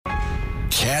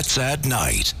Cats at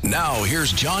Night. Now,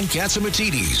 here's John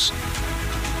Catsimatidis.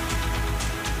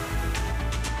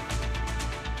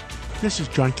 This is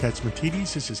John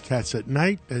Catsimatidis. This is Cats at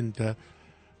Night, and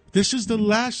this is the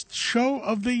last show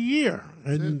of the year,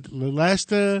 and the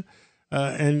last, it's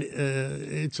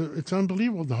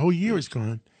unbelievable. The whole year is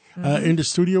gone. In the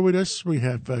studio with us, we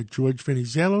have George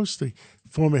Venizelos, the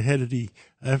former head of the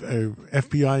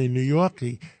FBI in New York.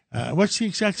 What's the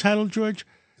exact title, George?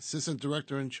 Assistant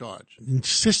Director in Charge.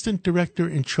 Assistant Director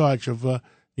in Charge of the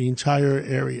entire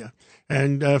area.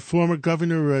 And former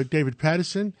Governor David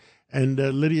Paterson and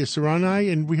Lydia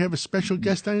Serrani. And we have a special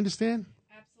guest, I understand?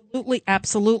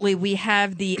 Absolutely. We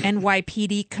have the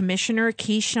NYPD Commissioner,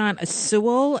 Keechant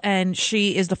Sewell, and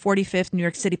she is the 45th New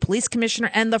York City Police Commissioner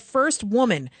and the first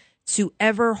woman to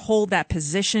ever hold that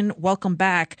position. Welcome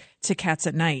back to Cats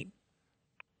at Night.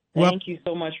 Thank you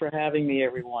so much for having me,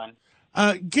 everyone.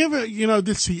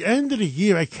 It's the end of the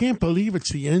year. I can't believe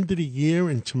it's the end of the year,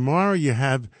 and tomorrow you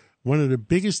have one of the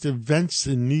biggest events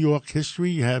in New York history.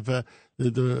 You have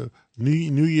the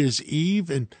New Year's Eve,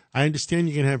 and I understand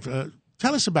you're going to have,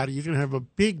 tell us about it, you're going to have a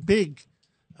big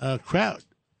crowd.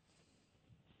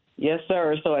 Yes,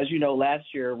 sir. So as you know,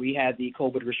 last year we had the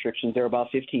COVID restrictions. There were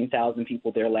about 15,000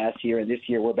 people there last year, and this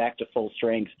year we're back to full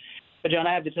strength. But, John,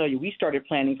 I have to tell you, we started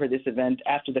planning for this event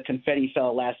after the confetti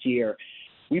fell last year.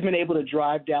 We've been able to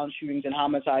drive down shootings and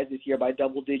homicides this year by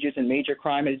double digits, and major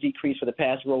crime has decreased for the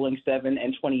past rolling 7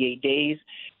 and 28 days.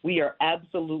 We are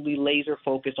absolutely laser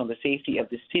focused on the safety of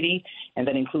the city, and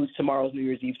that includes tomorrow's New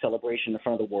Year's Eve celebration in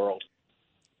front of the world.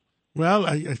 Well,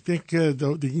 I think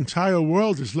the entire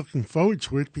world is looking forward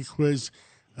to it because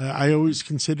I always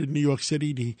considered New York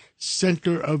City the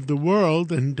center of the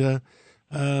world, and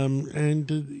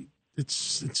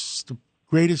it's the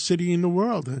greatest city in the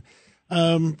world.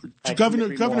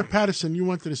 Governor Paterson, you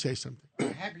wanted to say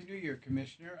something. Happy New Year,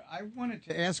 Commissioner. I wanted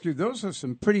to ask you, those are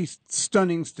some pretty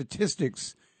stunning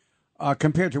statistics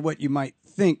compared to what you might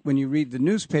think when you read the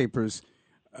newspapers.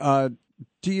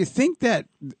 Do you think that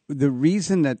the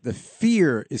reason that the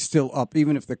fear is still up,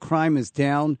 even if the crime is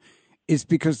down, is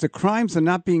because the crimes are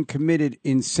not being committed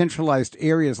in centralized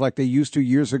areas like they used to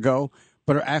years ago,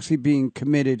 but are actually being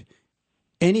committed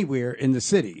anywhere in the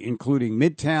city, including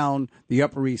Midtown, the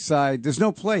Upper East Side? There's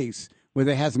no place where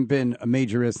there hasn't been a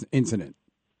major incident.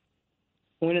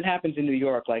 When it happens in New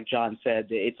York, like John said,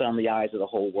 it's on the eyes of the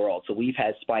whole world. So we've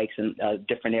had spikes in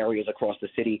different areas across the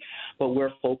city, but we're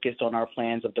focused on our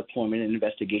plans of deployment and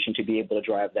investigation to be able to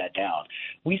drive that down.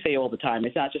 We say all the time,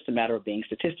 it's not just a matter of being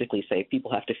statistically safe.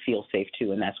 People have to feel safe,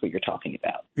 too, and that's what you're talking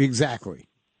about. Exactly.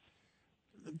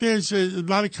 There's a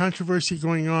lot of controversy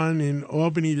going on in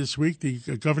Albany this week. The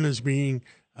governor's being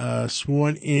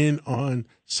sworn in on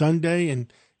Sunday,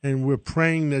 and we're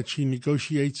praying that she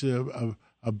negotiates a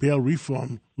bail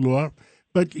reform law.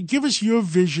 But give us your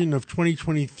vision of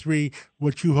 2023,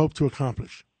 what you hope to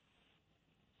accomplish.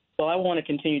 Well, I want to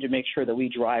continue to make sure that we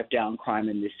drive down crime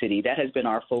in this city. That has been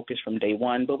our focus from day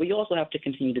one, but we also have to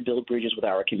continue to build bridges with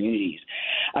our communities.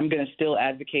 I'm going to still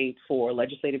advocate for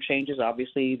legislative changes,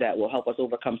 obviously, that will help us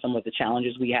overcome some of the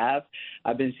challenges we have.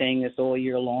 I've been saying this all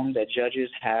year long, that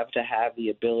judges have to have the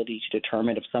ability to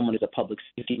determine if someone is a public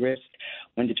safety risk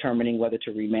when determining whether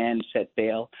to remand, set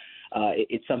bail.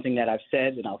 It's something that I've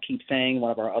said, and I'll keep saying. One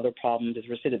of our other problems is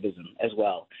recidivism as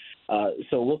well.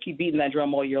 So we'll keep beating that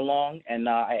drum all year long, and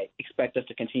I expect us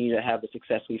to continue to have the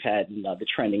success we've had in the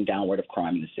trending downward of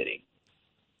crime in the city.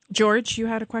 George, you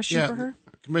had a question for her?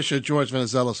 Commissioner George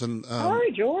Venizelos. And hi,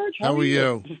 George. How are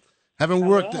you? Having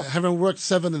worked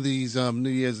 7 of these New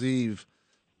Year's Eve,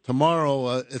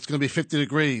 tomorrow it's going to be 50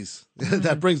 degrees.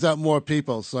 That brings out more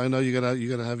people, so I know you're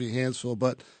gonna have your hands full.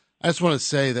 But I just want to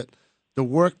say that the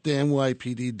work the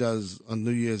NYPD does on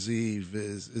New Year's Eve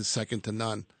is second to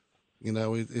none. You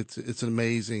know, it's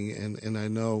amazing, and I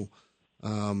know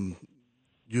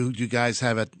you guys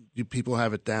have it. You people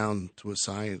have it down to a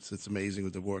science. It's amazing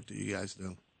with the work that you guys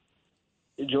do.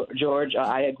 George,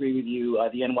 I agree with you.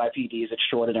 The NYPD is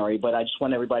extraordinary, but I just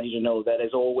want everybody to know that,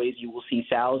 as always, you will see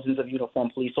thousands of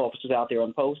uniformed police officers out there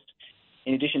on post,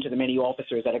 in addition to the many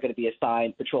officers that are going to be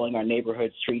assigned patrolling our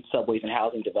neighborhoods, streets, subways, and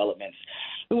housing developments.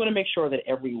 We want to make sure that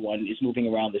everyone is moving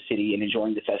around the city and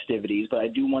enjoying the festivities, but I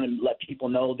do want to let people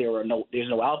know there's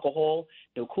no alcohol,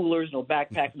 no coolers, no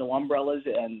backpacks, no umbrellas,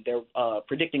 and they're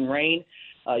predicting rain.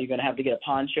 You're going to have to get a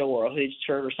poncho or a hooded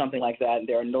shirt or something like that, and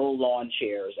there are no lawn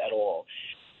chairs at all.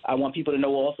 I want people to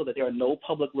know also that there are no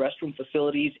public restroom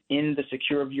facilities in the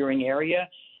secure viewing area.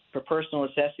 For personal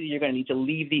necessity, you're going to need to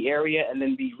leave the area and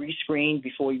then be rescreened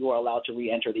before you are allowed to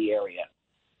re-enter the area.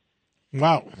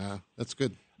 Wow. That's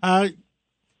good.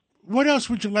 what else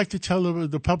would you like to tell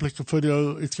the public for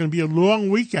it's going to be a long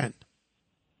weekend?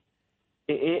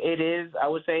 It is, I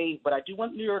would say, but I do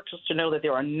want New Yorkers to know that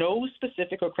there are no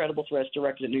specific or credible threats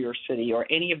directed at New York City or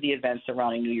any of the events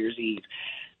surrounding New Year's Eve.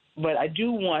 But I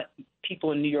do want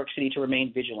people in New York City to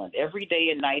remain vigilant. Every day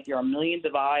and night, there are millions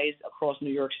of eyes across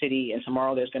New York City, and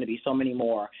tomorrow there's going to be so many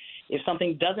more. If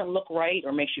something doesn't look right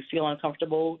or makes you feel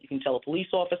uncomfortable, you can tell a police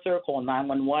officer, call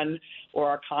 911, or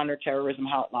our counterterrorism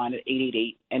hotline at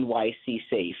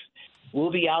 888-NYC-SAFE.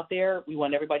 We'll be out there. We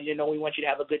want everybody to know we want you to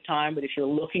have a good time. But if you're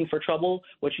looking for trouble,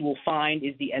 what you will find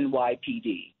is the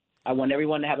NYPD. I want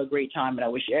everyone to have a great time, and I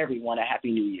wish everyone a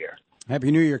Happy New Year. Happy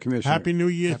New Year, Commissioner. Happy New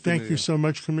Year. Thank you so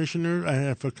much,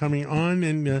 Commissioner, for coming on.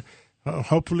 And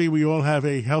hopefully we all have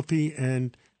a healthy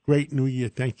and great New Year.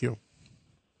 Thank you.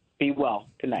 Be well.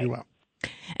 Good night. Be well.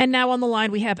 And now on the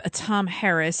line, we have Tom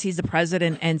Harris. He's the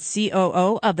president and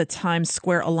COO of the Times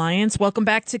Square Alliance. Welcome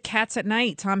back to Cats at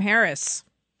Night, Tom Harris.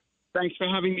 Thanks for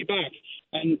having me back.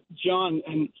 And John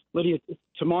and Lydia,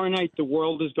 tomorrow night the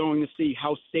world is going to see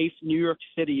how safe New York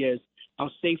City is, how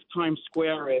safe Times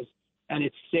Square is, and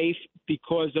it's safe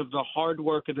because of the hard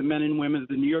work of the men and women of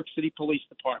the New York City Police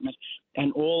Department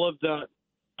and all of the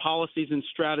policies and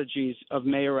strategies of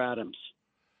Mayor Adams.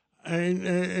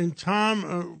 And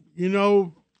Tom,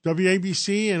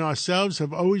 WABC and ourselves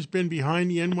have always been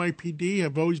behind the NYPD,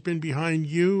 have always been behind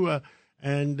you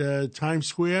and Times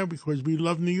Square because we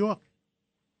love New York.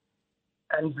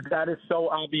 And that is so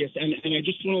obvious. And I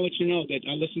just want to let you know that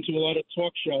I listen to a lot of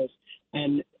talk shows,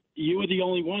 and you are the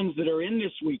only ones that are in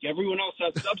this week. Everyone else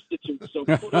has substitutes, so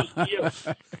kudos to you.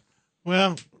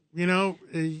 Well,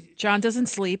 John doesn't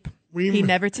sleep. He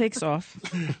never takes off.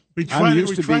 I'm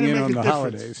used to being in on the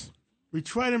holidays. We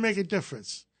try to make a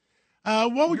difference.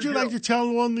 What would you like to tell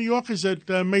all New Yorkers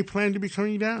that may plan to be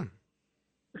coming down?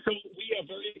 So we are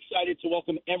very excited to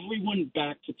welcome everyone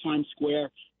back to Times Square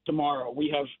tomorrow.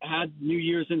 We have had New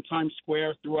Year's in Times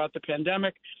Square throughout the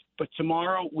pandemic, but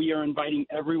tomorrow we are inviting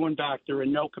everyone back. There are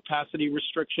no capacity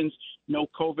restrictions, no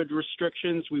COVID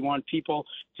restrictions. We want people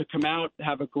to come out,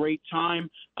 have a great time.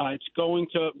 It's going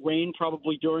to rain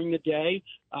probably during the day.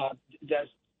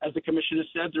 As the commissioner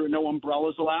said, there are no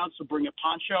umbrellas allowed, so bring a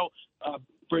poncho,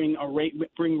 bring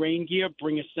rain gear,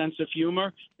 bring a sense of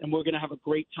humor, and we're going to have a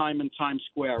great time in Times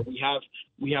Square. We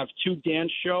have 2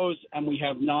 dance shows, and we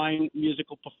have 9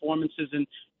 musical performances in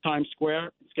Times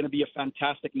Square. It's going to be a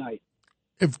fantastic night.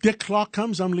 If Dick Clark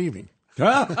comes, I'm leaving.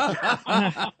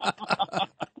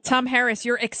 Tom Harris,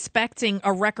 you're expecting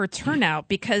a record turnout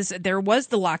because there was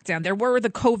the lockdown, there were the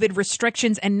COVID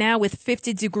restrictions, and now with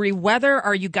 50-degree weather,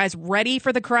 are you guys ready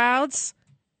for the crowds?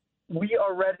 We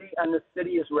are ready, and the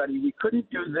city is ready. We couldn't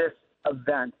do this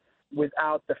event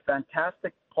without the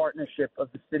fantastic partnership of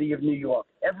the city of New York.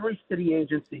 Every city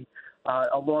agency,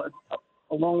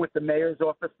 along with the mayor's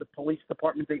office, the police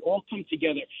department, they all come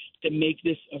together to make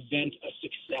this event a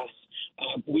success.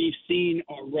 We've seen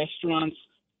our restaurants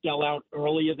sell out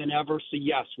earlier than ever. So,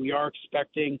 yes, we are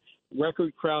expecting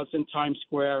record crowds in Times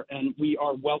Square, and we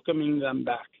are welcoming them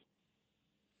back.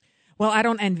 Well, I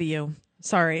don't envy you.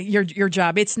 Sorry, your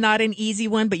job. It's not an easy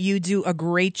one, but you do a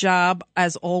great job,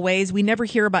 as always. We never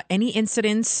hear about any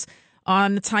incidents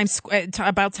on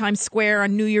about Times Square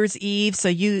on New Year's Eve. So,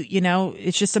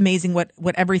 it's just amazing what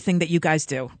everything that you guys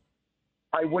do.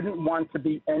 I wouldn't want to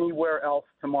be anywhere else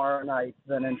tomorrow night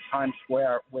than in Times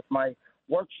Square with my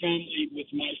work family, with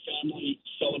my family,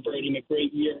 celebrating a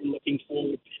great year and looking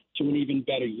forward to an even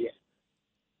better year.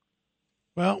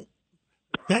 Well,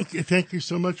 thank you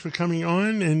so much for coming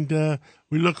on, and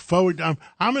we look forward. I'm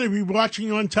going to be watching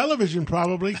you on television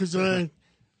probably because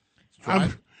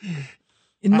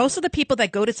most of the people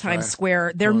that go to Times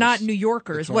Square, they're not New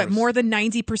Yorkers. What, more than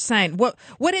 90%?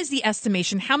 What is the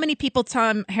estimation? How many people,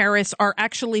 Tom Harris, are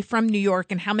actually from New York,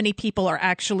 and how many people are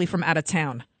actually from out of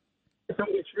town? So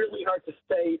it's really hard to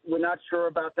say. We're not sure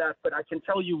about that, but I can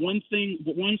tell you one thing.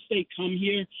 Once they come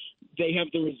here, they have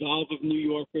the resolve of New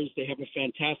Yorkers. They have a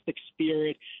fantastic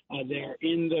spirit. They're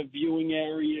in the viewing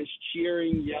areas,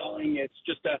 cheering, yelling. It's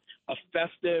just a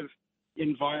festive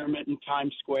environment in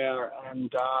Times Square,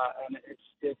 and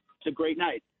it's a great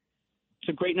night. It's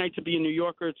a great night to be a New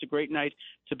Yorker. It's a great night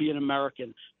to be an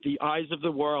American. The eyes of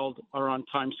the world are on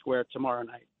Times Square tomorrow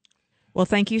night. Well,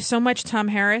 thank you so much, Tom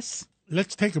Harris.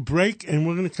 Let's take a break, and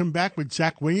we're going to come back with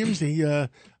Zach Williams, the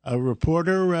a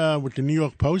reporter with the New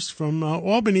York Post from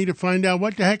Albany, to find out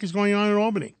what the heck is going on in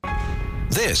Albany.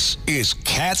 This is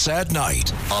Cats at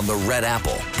Night on the Red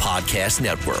Apple Podcast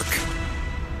Network.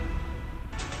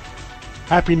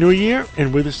 Happy New Year,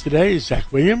 and with us today is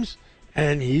Zach Williams,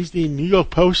 and he's the New York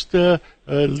Post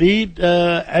lead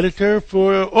editor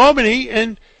for Albany.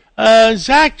 And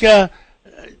Zach, this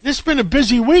has been a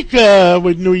busy week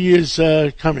with New Year's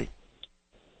coming.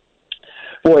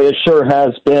 Boy, it sure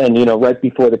has been. Right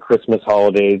before the Christmas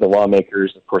holiday, the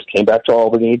lawmakers, of course, came back to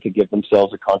Albany to give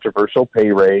themselves a controversial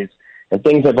pay raise, and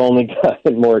things have only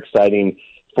gotten more exciting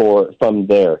from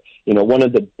there. One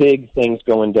of the big things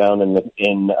going down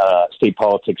in state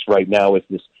politics right now is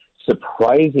this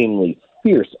surprisingly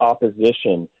fierce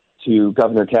opposition to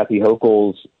Governor Kathy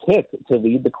Hochul's pick to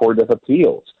lead the Court of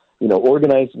Appeals.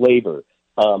 Organized labor,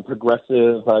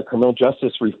 progressive criminal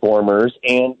justice reformers,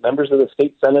 and members of the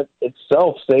state Senate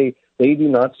itself say they do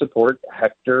not support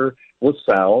Hector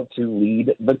LaSalle to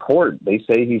lead the court. They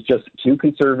say he's just too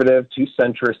conservative, too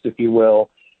centrist, if you will.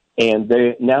 And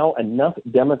now enough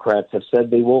Democrats have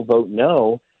said they will vote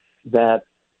no, that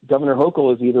Governor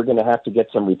Hochul is either going to have to get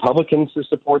some Republicans to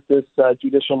support this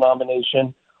judicial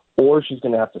nomination, or she's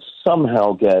going to have to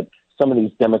somehow get some of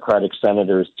these Democratic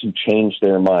senators to change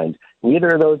their mind.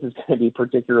 Neither of those is going to be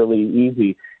particularly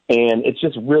easy, and it's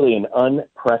just really an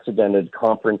unprecedented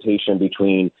confrontation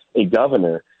between a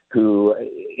governor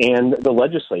and the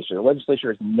legislature. The legislature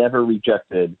has never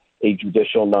rejected a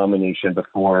judicial nomination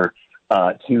before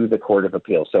to the Court of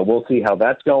Appeals. So we'll see how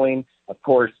that's going. Of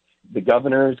course, the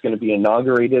governor is going to be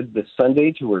inaugurated this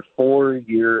Sunday to her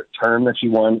 4-year term that she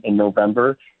won in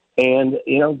November. And,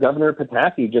 Governor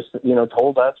Pataki just,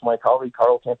 told us, my colleague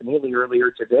Carl Campanile earlier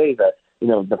today, that,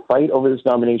 the fight over this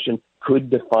nomination could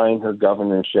define her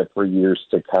governorship for years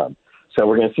to come. So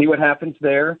we're going to see what happens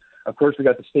there. Of course, we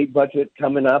got the state budget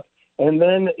coming up. And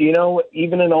then,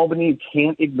 even in Albany, you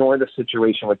can't ignore the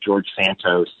situation with George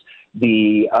Santos,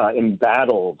 the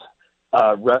embattled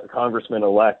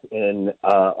congressman-elect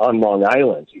on Long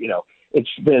Island. It's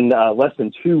been less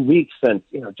than 2 weeks since,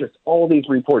 just all these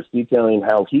reports detailing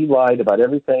how he lied about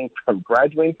everything from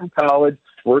graduating from college,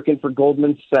 working for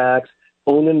Goldman Sachs,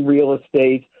 owning real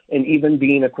estate, and even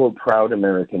being a, quote, proud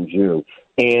American Jew.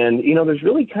 And, there's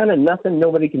really kind of nothing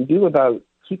nobody can do about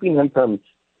keeping him from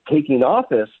taking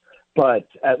office, but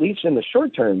at least in the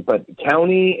short term. But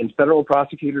county and federal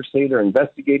prosecutors say they're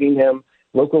investigating him.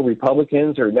 Local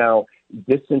Republicans are now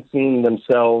distancing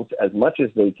themselves as much as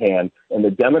they can, and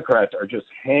the Democrats are just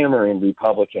hammering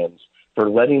Republicans for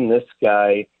letting this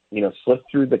guy, slip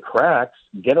through the cracks,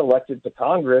 get elected to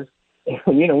Congress.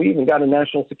 And, we even got a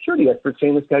national security expert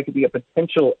saying this guy could be a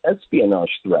potential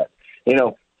espionage threat.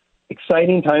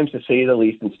 Exciting times to say the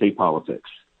least in state politics.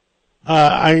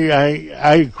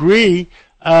 I agree,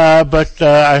 but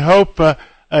I hope.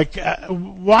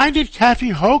 Why did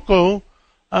Kathy Hochul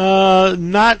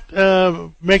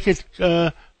not make it?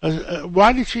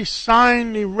 Why did she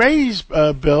sign the raise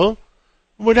bill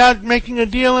without making a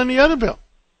deal on the other bill?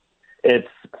 It's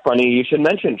funny you should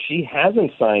mention she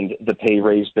hasn't signed the pay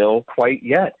raise bill quite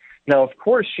yet. Now, of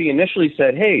course, she initially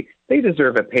said, hey, they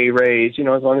deserve a pay raise,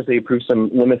 as long as they approve some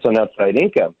limits on outside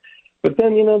income. But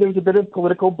then, there's a bit of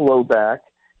political blowback,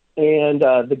 and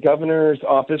the governor's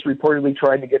office reportedly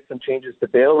tried to get some changes to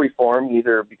bail reform,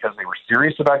 either because they were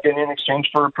serious about getting in exchange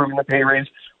for approving the pay raise,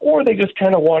 or they just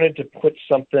kind of wanted to put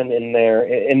something in there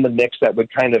in the mix that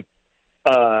would kind of,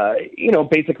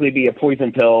 basically be a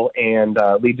poison pill and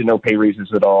lead to no pay raises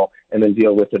at all, and then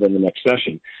deal with it in the next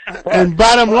session. And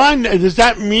bottom line, does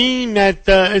that mean that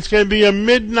it's going to be a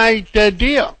midnight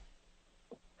deal?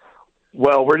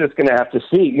 Well, we're just going to have to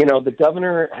see. The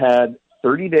governor had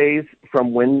 30 days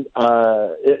from when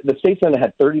the state Senate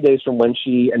had 30 days from when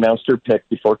she announced her pick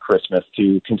before Christmas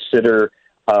to consider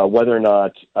whether or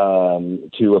not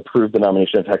to approve the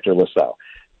nomination of Hector LaSalle.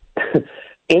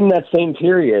 In that same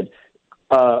period,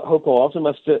 Hochul also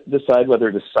must decide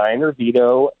whether to sign or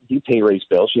veto the pay raise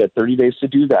bill. She had 30 days to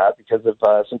do that because of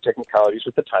some technicalities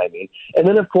with the timing. And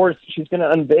then, of course, she's going to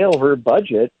unveil her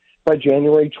budget by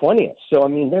January 20th. So,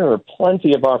 there are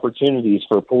plenty of opportunities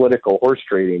for political horse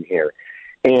trading here.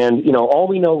 And, all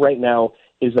we know right now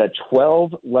is that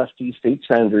 12 lefty state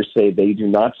senators say they do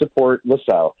not support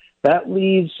LaSalle. That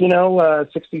leaves,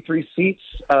 63 seats,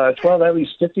 12, that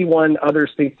leaves 51 other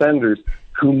state senators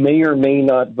who may or may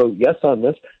not vote yes on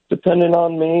this, depending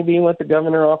on maybe what the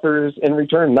governor offers in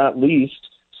return, not least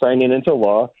signing into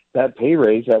law that pay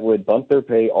raise that would bump their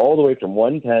pay all the way from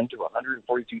 $110,000 to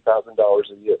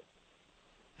 $142,000 a year.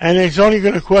 And it's only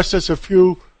going to cost us a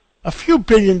few $1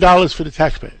 billion for the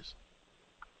taxpayers.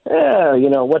 Yeah,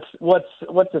 what's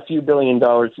a few $1 billion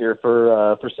here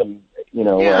for some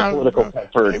political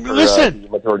comfort for the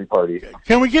majority party?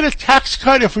 Can we get a tax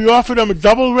cut if we offer them a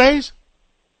double raise?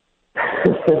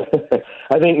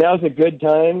 I think now's a good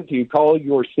time to call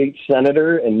your state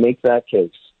senator and make that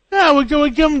case. Yeah, we'll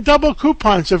give them double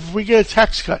coupons if we get a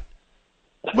tax cut.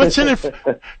 What's in it?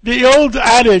 The old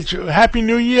adage, Happy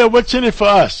New Year, what's in it for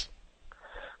us?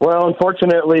 Well,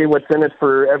 unfortunately, what's in it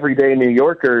for everyday New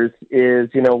Yorkers is,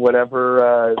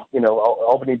 whatever,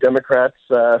 Albany Democrats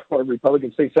or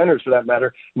Republican state senators, for that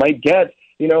matter, might get.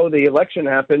 The election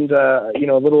happened, a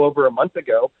little over a month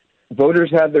ago. Voters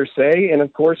had their say. And,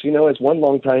 of course, as one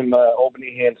longtime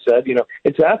Albany hand said,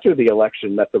 it's after the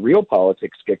election that the real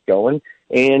politics get going.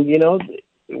 And,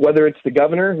 whether it's the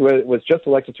governor who was just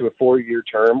elected to a 4-year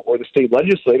term or the state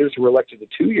legislators who were elected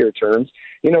to 2-year terms,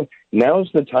 now's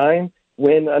the time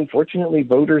when, unfortunately,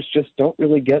 voters just don't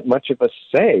really get much of a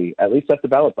say, at least at the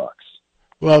ballot box.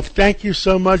 Well, thank you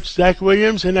so much, Zach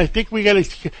Williams. And I think we got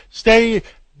to stay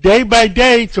day by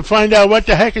day to find out what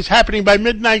the heck is happening by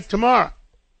midnight tomorrow.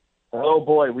 Oh,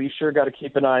 boy, we sure got to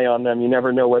keep an eye on them. You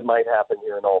never know what might happen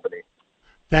here in Albany.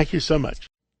 Thank you so much.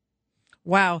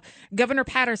 Wow. Governor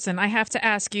Paterson, I have to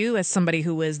ask you, as somebody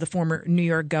who is the former New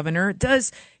York governor,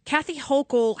 does Kathy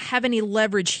Hochul have any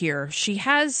leverage here? She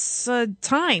has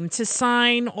time to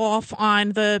sign off on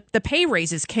the pay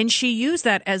raises. Can she use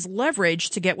that as leverage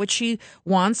to get what she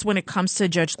wants when it comes to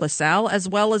Judge LaSalle, as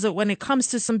well as when it comes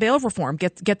to some bail reform,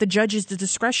 get the judges the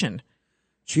discretion?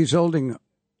 She's holding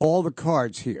all the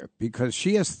cards here because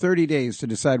she has 30 days to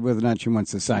decide whether or not she wants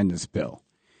to sign this bill.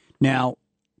 Now,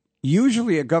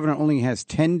 usually a governor only has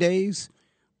 10 days,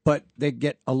 but they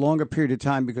get a longer period of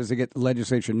time because they get the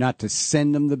legislature not to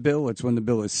send them the bill. It's when the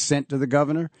bill is sent to the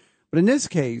governor. But in this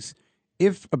case,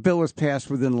 if a bill is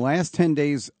passed within the last 10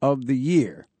 days of the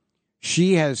year,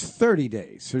 she has 30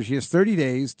 days. So she has 30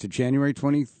 days to January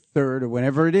 23rd or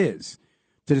whenever it is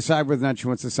to decide whether or not she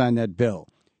wants to sign that bill.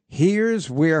 Here's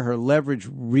where her leverage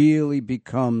really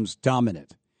becomes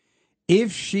dominant.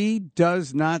 If she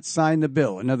does not sign the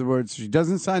bill, in other words, she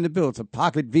doesn't sign the bill, it's a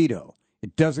pocket veto.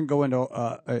 It doesn't go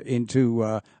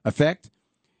into effect.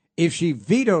 If she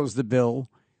vetoes the bill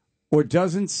or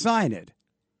doesn't sign it,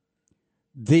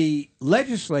 the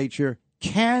legislature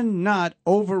cannot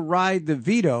override the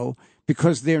veto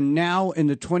because they're now in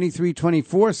the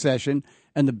 23-24 session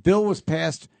and the bill was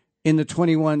passed in the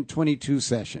 21-22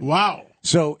 session. Wow.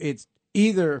 So it's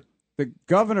either the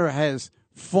governor has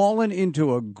fallen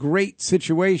into a great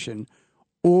situation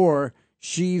or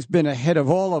she's been ahead of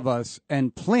all of us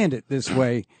and planned it this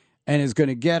way and is going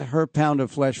to get her pound of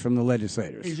flesh from the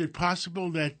legislators. Is it possible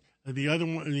that the other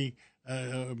one,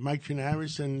 Mike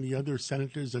Chinaris and the other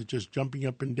senators are just jumping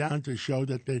up and down to show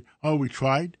that we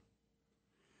tried?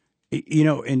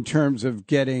 In terms of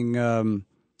getting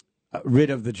rid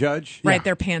of the judge? Right, Yeah.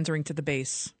 they're pandering to the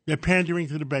base. They're pandering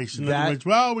to the base. In other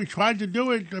words, we tried to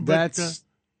do it, but...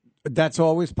 That's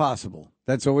always possible.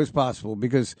 That's always possible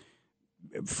because,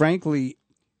 frankly,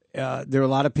 there are a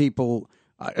lot of people.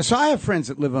 So I have friends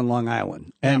that live on Long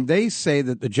Island, and they say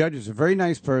that the judge is a very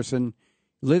nice person,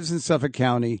 lives in Suffolk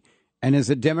County, and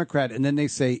is a Democrat, and then they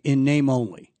say in name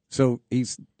only. So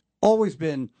he's always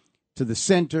been to the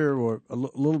center or a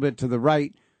little bit to the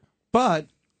right. But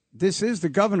this is the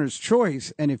governor's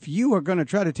choice, and if you are going to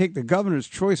try to take the governor's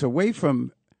choice away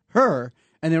from her,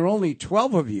 and there are only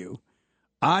 12 of you,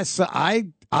 I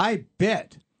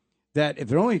bet that if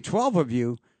there are only 12 of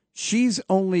you, she's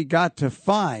only got to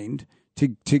find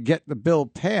to get the bill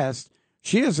passed.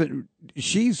 She's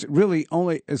really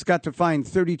only has got to find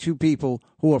 32 people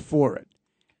who are for it.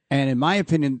 And in my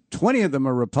opinion, 20 of them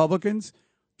are Republicans,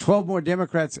 12 more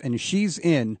Democrats, and she's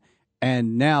in.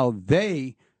 And now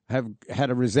they have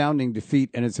had a resounding defeat,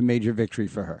 and it's a major victory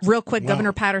for her. Real quick,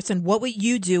 Governor Paterson, what would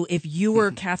you do if you were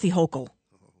Kathy Hochul?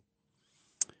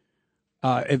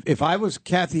 If I was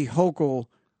Kathy Hochul,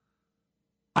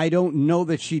 I don't know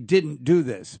that she didn't do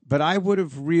this, but I would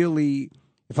have really,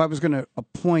 if I was going to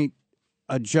appoint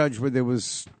a judge where there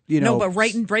was, No, but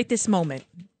right this moment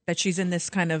that she's in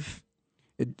this kind of.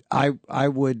 I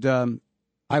would tell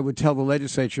the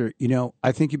legislature,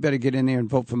 I think you better get in there and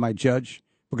vote for my judge,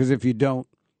 because if you don't,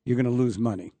 you're going to lose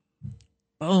money.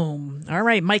 Boom. All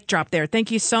right, mic drop there.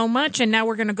 Thank you so much. And now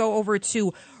we're going to go over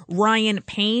to Ryan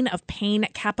Payne of Payne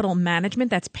Capital Management.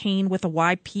 That's Payne with a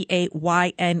Y,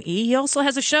 Payne. He also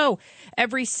has a show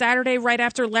every Saturday right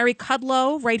after Larry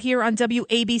Kudlow right here on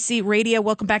WABC Radio.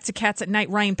 Welcome back to Cats at Night,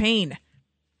 Ryan Payne.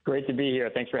 Great to be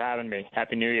here. Thanks for having me.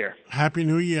 Happy New Year. Happy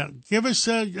New Year. Give us,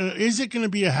 is it going to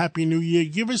be a Happy New Year?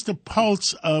 Give us the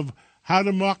pulse of how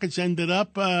the markets ended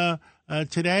up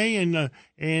today,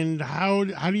 and how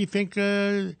do you think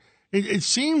it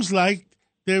seems like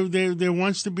there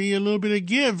wants to be a little bit of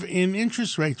give in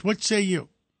interest rates. What say you?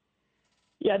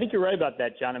 Yeah, I think you're right about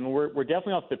that, John. I mean, we're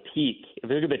definitely off the peak. If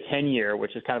we look at the 10-year,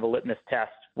 which is kind of a litmus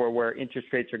test for where interest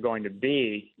rates are going to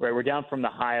be, right? We're down from the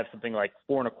high of something like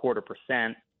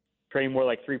 4.25%, trading more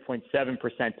like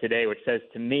 3.7% today, which says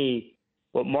to me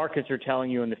what markets are telling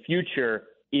you in the future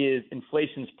is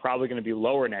inflation's probably going to be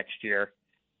lower next year.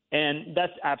 And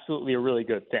that's absolutely a really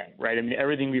good thing, right? I mean,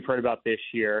 everything we've heard about this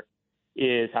year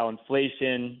is how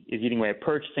inflation is eating away at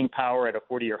purchasing power at a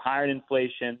 40-year higher than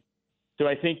inflation. So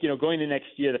I think, going into next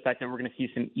year, the fact that we're going to see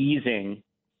some easing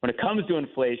when it comes to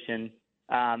inflation is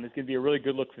going to be a really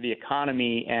good look for the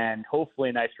economy and hopefully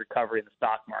a nice recovery in the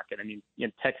stock market. I mean,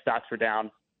 tech stocks are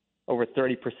down over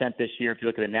 30% this year if you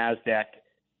look at the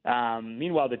NASDAQ.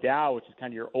 Meanwhile, the Dow, which is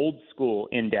kind of your old school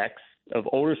index of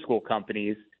older school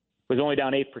companies, was only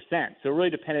down 8%. So it really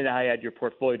depended on how you had your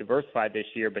portfolio diversified this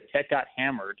year, but tech got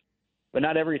hammered, but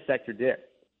not every sector did.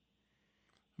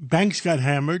 Banks got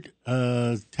hammered.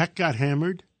 Tech got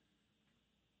hammered.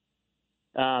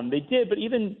 They did, but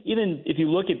even if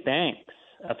you look at banks,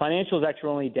 financials actually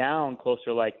only down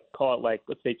closer, let's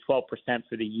say 12%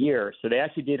 for the year. So they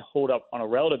actually did hold up on a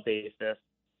relative basis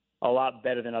a lot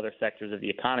better than other sectors of the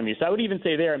economy. So I would even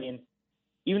say there, I mean,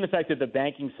 even the fact that the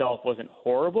banking self wasn't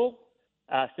horrible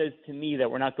says to me that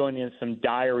we're not going into some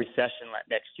dire recession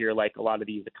next year like a lot of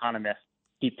these economists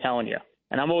keep telling you.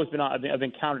 And I've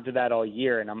been counter to that all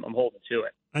year, and I'm holding to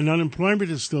it. And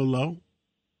unemployment is still low.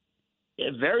 Yeah,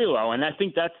 very low, and I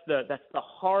think that's the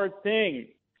hard thing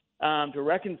to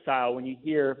reconcile when you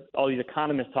hear all these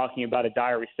economists talking about a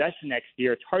dire recession next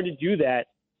year. It's hard to do that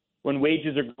when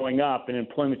wages are going up and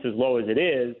employment's as low as it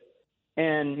is.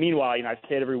 And meanwhile, I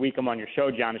say it every week I'm on your show,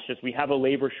 John, it's just we have a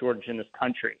labor shortage in this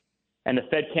country, and the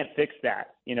Fed can't fix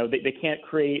that. They can't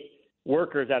create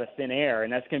workers out of thin air,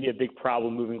 and that's going to be a big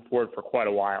problem moving forward for quite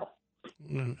a while.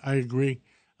 I agree.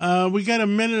 We got a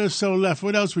minute or so left.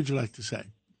 What else would you like to say?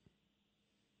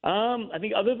 I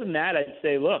think other than that, I'd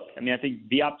say, look, I think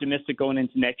be optimistic going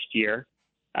into next year.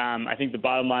 I think the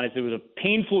bottom line is it was a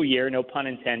painful year, no pun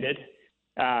intended,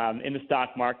 in the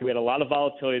stock market. We had a lot of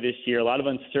volatility this year, a lot of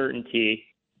uncertainty.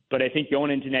 But I think going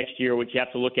into next year, what you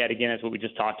have to look at, again, is what we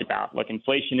just talked about. Look,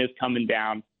 inflation is coming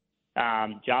down.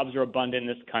 Jobs are abundant in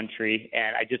this country.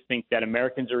 And I just think that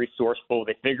Americans are resourceful.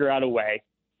 They figure out a way.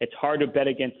 It's hard to bet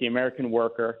against the American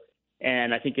worker.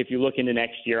 And I think if you look into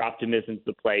next year, optimism's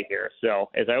the play here. So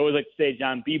as I always like to say,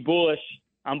 John, be bullish.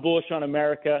 I'm bullish on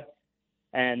America.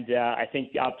 And I think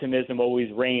optimism always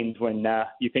reigns when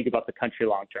you think about the country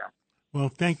long term. Well,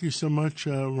 thank you so much,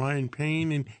 Ryan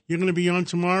Payne. And you're going to be on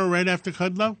tomorrow right after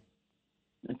Kudlow?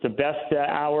 It's the best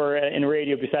hour in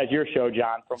radio besides your show,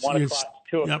 John, from 1 o'clock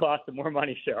to 2 o'clock, the More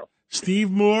Money Show. Steve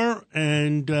Moore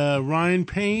and Ryan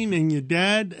Payne and your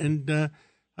dad. And,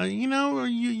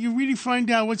 you really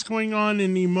find out what's going on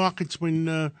in the markets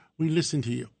when we listen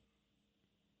to you.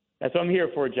 That's what I'm here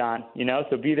for, John.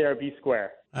 So be there, be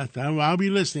square. I'll be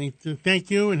listening. Thank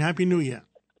you and Happy New Year.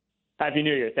 Happy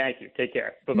New Year. Thank you. Take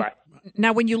care. Bye-bye.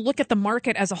 Now, when you look at the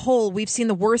market as a whole, we've seen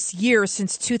the worst year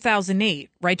since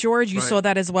 2008. Right, George? You saw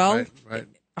that as well? Right.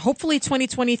 Hopefully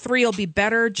 2023 will be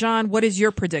better. John, what is your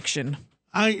prediction?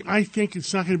 I think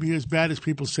it's not going to be as bad as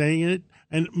people saying it.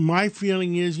 And my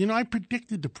feeling is, I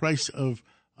predicted the price of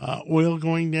oil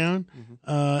going down.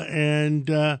 And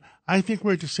I think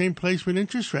we're at the same place with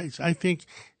interest rates. I think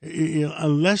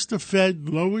unless the Fed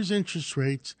lowers interest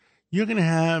rates, you're going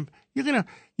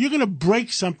to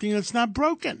break something that's not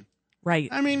broken. Right.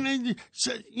 I mean,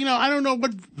 I don't know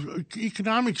what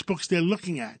economics books they're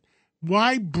looking at.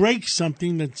 Why break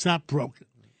something that's not broken?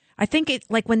 I think it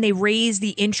when they raise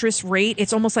the interest rate,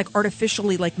 it's almost like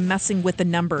artificially messing with the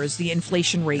numbers, the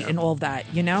inflation rate and all of that,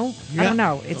 Yeah. I don't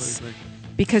know. It's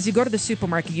because you go to the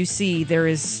supermarket, you see there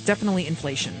is definitely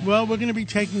inflation. Well, we're going to be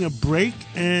taking a break,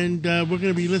 and we're going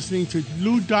to be listening to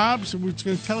Lou Dobbs, who's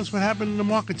going to tell us what happened in the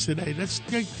markets today. Let's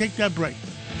take that break.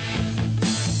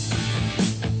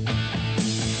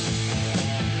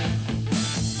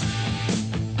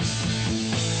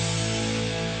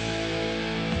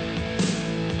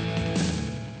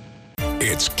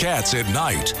 It's Cats at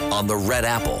Night on the Red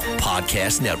Apple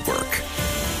Podcast Network.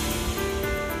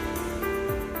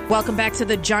 Welcome back to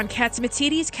the John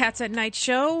Catsimatidis Cats at Night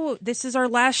show. This is our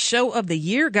last show of the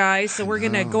year, guys. So we're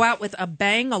going to go out with a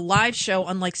bang, a live show,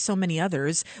 unlike so many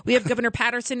others. We have Governor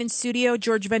Patterson in studio,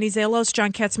 George Venizelos,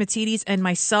 John Catsimatidis, and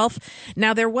myself.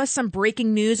 Now, there was some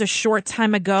breaking news a short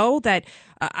time ago that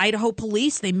Idaho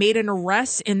police, they made an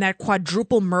arrest in that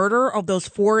quadruple murder of those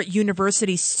 4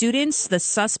 university students. The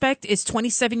suspect is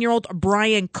 27-year-old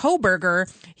Brian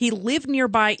Koberger. He lived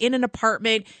nearby in an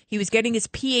apartment. He was getting his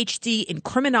PhD in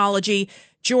criminology.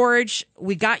 George,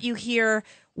 we got you here.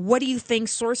 What do you think?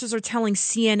 Sources are telling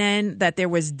CNN that there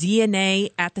was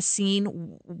DNA at the scene.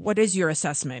 What is your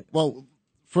assessment? Well,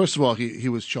 first of all, he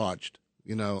was charged,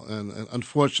 and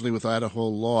unfortunately with Idaho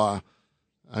law,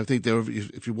 I think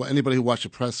anybody who watched the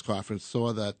press conference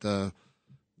saw that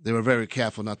they were very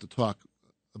careful not to talk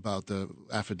the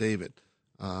affidavit.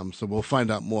 So we'll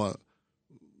find out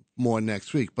more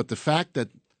next week. But the fact that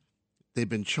they've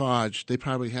been charged, they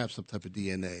probably have some type of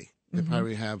DNA. They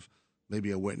probably have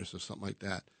maybe a witness or something like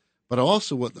that. But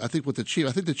also, the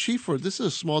chief, this is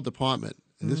a small department,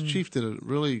 and this chief did a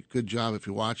really good job if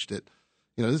you watched it.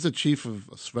 You know, this is a chief of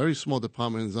a very small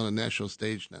department who's on a national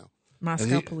stage now.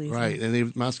 Moscow police. Right,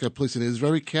 and Moscow police, and he was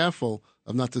very careful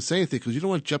of not to say anything because you don't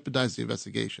want to jeopardize the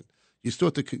investigation. You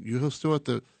still have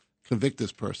to convict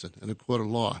this person in a court of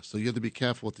law, so you have to be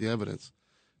careful with the evidence.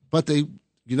 But you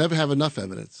never have enough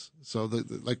evidence. So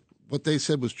like what they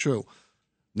said was true.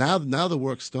 Now the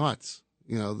work starts.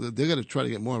 You know, they're going to try to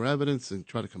get more evidence and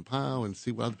try to compile and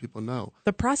see what other people know.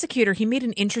 The prosecutor, he made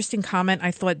an interesting comment,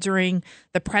 I thought, during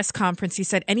the press conference. He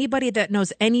said, anybody that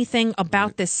knows anything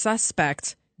about this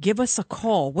suspect, give us a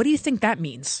call. What do you think that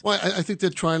means? Well, I think they're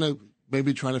trying to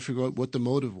figure out what the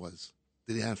motive was.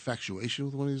 Did he have infatuation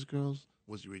with one of these girls?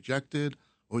 Was he rejected?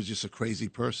 Or was he just a crazy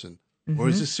person? Or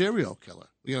is he a serial killer?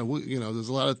 You know, there's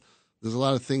a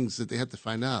lot of things that they have to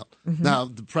find out. Now,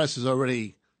 the press is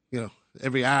already,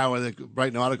 every hour they're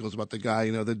writing articles about the guy.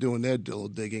 You know, they're doing their little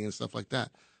digging and stuff like that.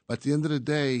 But at the end of the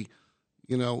day,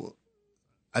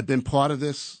 I've been part of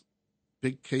this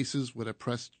big cases where the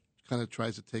press kind of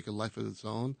tries to take a life of its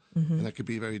own, and that could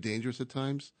be very dangerous at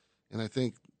times. And I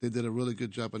think they did a really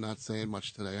good job of not saying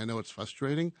much today. I know it's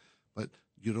frustrating, but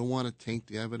you don't want to taint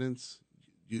the evidence.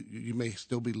 You may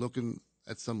still be looking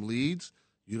at some leads.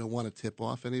 You don't want to tip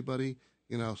off anybody.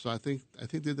 So I think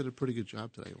they did a pretty good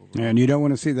job today overall. And you don't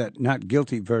want to see that not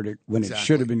guilty verdict when it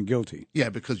should have been guilty. Yeah,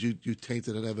 because you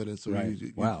tainted that evidence. So right.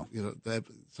 Wow.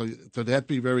 So they have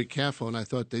to be very careful, and I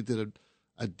thought they did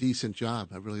a decent job.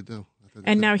 I really do.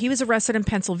 And now he was arrested in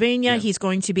Pennsylvania. Yeah. He's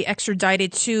going to be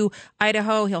extradited to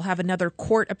Idaho. He'll have another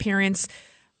court appearance.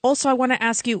 Also, I want to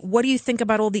ask you, what do you think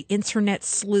about all the internet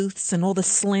sleuths and all the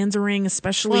slandering,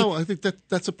 especially? Well, I think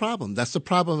that's a problem. That's the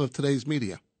problem of today's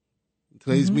media.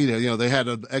 Today's media, they had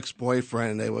an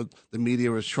ex-boyfriend. The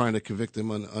media was trying to convict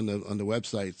him on the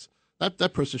websites.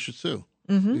 That person should sue.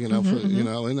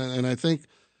 And I think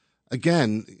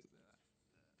again,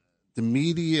 the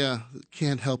media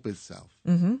can't help itself.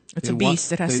 It's a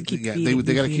beast. It has to keep feeding.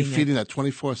 They got to keep feeding that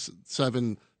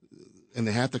 24/7, and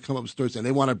they have to come up with stories, and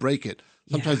they want to break it.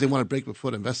 Sometimes they want to break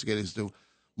before the investigators do.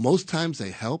 Most times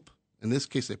they help. In this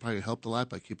case, they probably helped a lot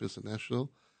by keeping us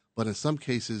national. But in some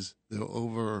cases, their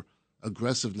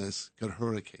over-aggressiveness could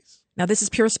hurt a case. Now, this is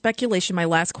pure speculation. My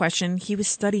last question. He was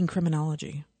studying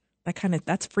criminology.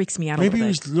 That freaks me out a little bit. Maybe he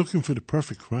was looking for the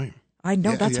perfect crime. I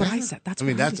know. That's what I said. I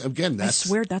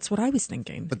swear that's what I was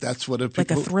thinking. But that's what people,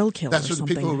 like a thrill killer. That's what the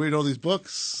people who read all these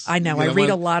books. I know. I read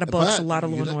a lot of books, a lot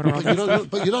of Law and Order.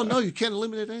 But you don't know. You can't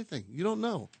eliminate anything. You don't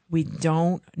know. We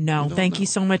don't know. Thank you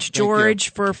so much,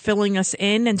 George, for filling us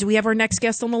in. And do we have our next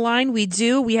guest on the line? We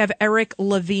do. We have Eric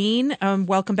Levine.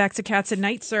 Welcome back to Cats at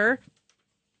Night, sir.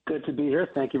 Good to be here.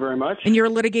 Thank you very much. And you're a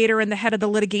litigator and the head of the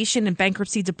litigation and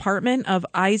bankruptcy department of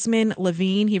Eisman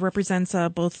Levine. He represents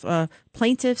both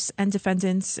plaintiffs and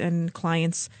defendants and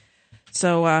clients.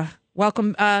 So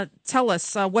welcome. Tell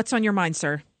us what's on your mind,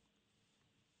 sir.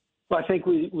 Well, I think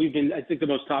we've been. I think the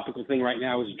most topical thing right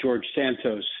now is George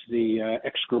Santos, the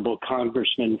execrable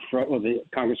congressman, the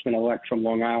congressman-elect from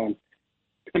Long Island.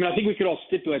 I mean, I think we could all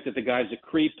stipulate that the guy's a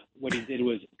creep. What he did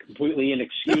was completely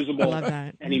inexcusable. I love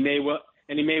that. And he may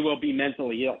well be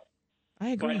mentally ill. I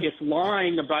agree. But if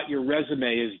lying about your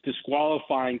resume is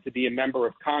disqualifying to be a member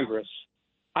of Congress,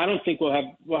 I don't think we'll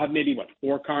have maybe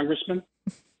 4 congressmen.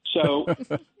 So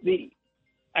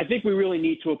I think we really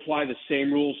need to apply the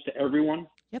same rules to everyone.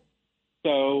 Yep.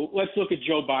 So let's look at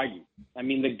Joe Biden. I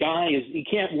mean, the guy he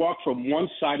can't walk from one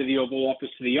side of the Oval Office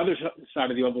to the other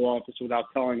side of the Oval Office without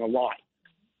telling a lie.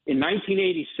 In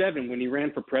 1987, when he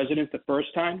ran for president the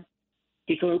first time,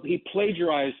 he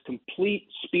plagiarized complete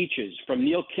speeches from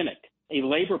Neil Kinnock, a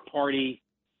Labour Party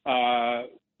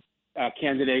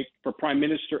candidate for prime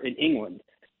minister in England,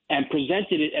 and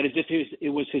presented it as if it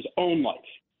was his own life.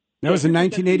 That was in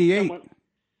 1988.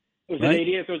 It was in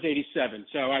 88 or it was 87,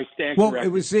 so I stand corrected. Well, it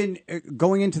was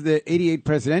going into the 88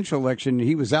 presidential election.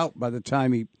 He was out by the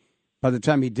time he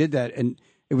did that, and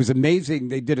it was amazing.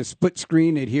 They did a split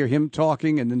screen. They'd hear him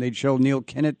talking, and then they'd show Neil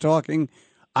Kinnock talking.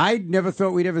 I never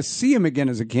thought we'd ever see him again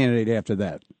as a candidate after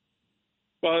that.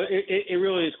 Well, it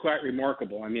really is quite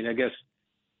remarkable. I mean, I guess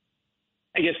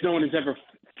no one is ever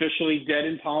officially dead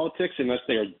in politics unless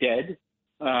they are dead.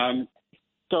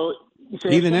 So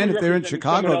even then, if they're in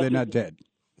Chicago, they're not dead.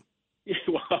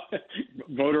 Well,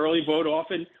 vote early, vote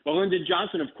often. Well, Lyndon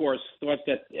Johnson, of course, thought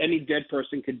that any dead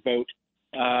person could vote.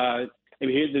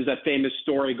 There's that famous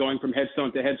story going from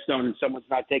headstone to headstone, and someone's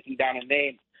not taking down a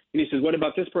name. And he says, what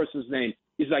about this person's name?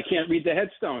 He says, I can't read the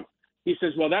headstone. He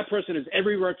says, well, that person has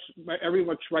every much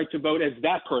right to vote as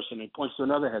that person, and points to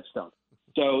another headstone.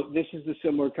 So this is the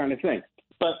similar kind of thing.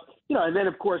 But, and then,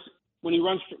 of course, when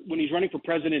he's running for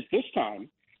president this time,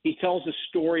 he tells a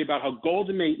story about how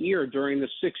Golda Meir during the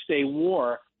Six-Day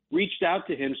War reached out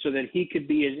to him so that he could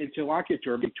be an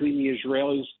interlocutor between the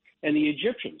Israelis and the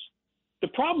Egyptians. The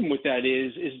problem with that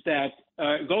is that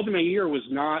Golda Meir was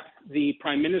not the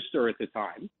prime minister at the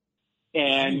time.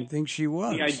 And I didn't think she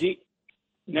was.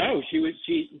 No, she was.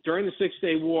 During the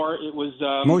Six-Day War, it was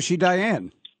Moshe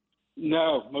Dayan.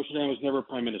 No, Moshe Dayan was never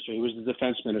prime minister. He was the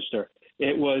defense minister.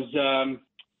 It was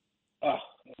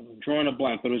I'm drawing a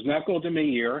blank, but it was not Golda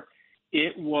Meir.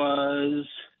 It was.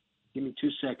 Give me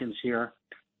 2 seconds here.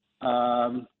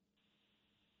 It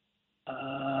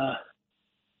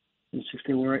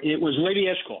was Levi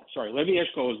Eshkol. Sorry, Levi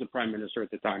Eshkol was the prime minister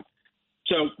at the time.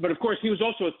 So, but of course, he was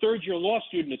also a third-year law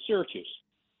student at Syracuse.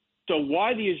 So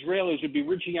why the Israelis would be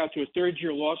reaching out to a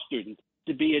third-year law student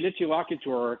to be an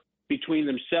interlocutor between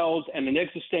themselves and an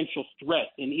existential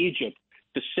threat in Egypt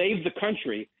to save the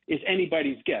country is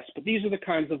anybody's guess. But these are the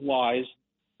kinds of lies,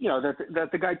 that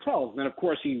the guy tells. And then, of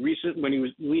course, when he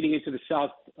was leading into the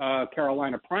South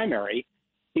Carolina primary,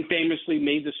 he famously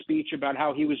made the speech about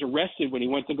how he was arrested when he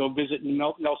went to go visit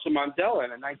Nelson Mandela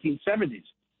in the 1970s.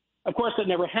 Of course, that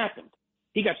never happened.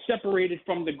 He got separated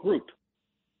from the group.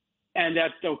 And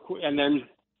that's what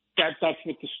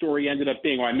the story ended up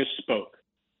being. I misspoke.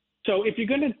 So if you're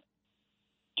going to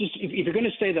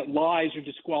say that lies are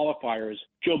disqualifiers,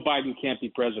 Joe Biden can't be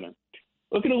president.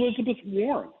 Look at Elizabeth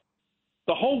Warren.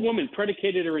 The whole woman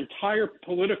predicated her entire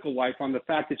political life on the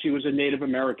fact that she was a Native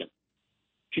American.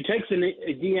 She takes a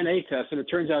DNA test, and it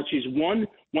turns out she's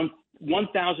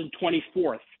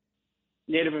 1,024th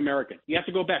Native American. You have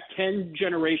to go back 10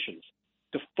 generations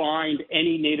to find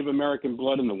any Native American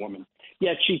blood in the woman.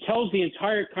 Yet she tells the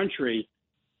entire country,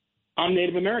 I'm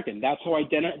Native American. That's how I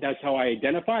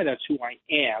identify. That's who I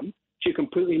am. She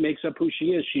completely makes up who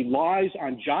she is. She lies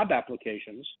on job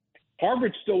applications.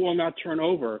 Harvard still will not turn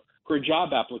over her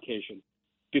job application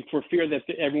for fear that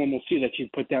everyone will see that she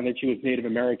put down that she was Native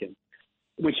American.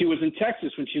 When she was in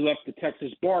Texas, when she left the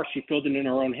Texas bar, she filled it in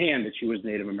her own hand that she was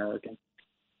Native American.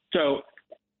 So,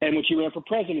 and when she ran for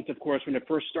president, of course, when it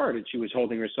first started, she was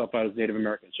holding herself out as Native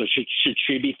American. So should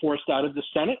she be forced out of the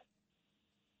Senate?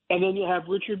 And then you have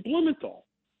Richard Blumenthal,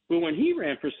 who, when he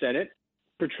ran for Senate,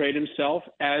 portrayed himself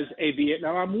as a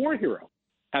Vietnam War hero,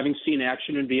 having seen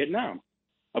action in Vietnam.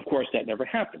 Of course, that never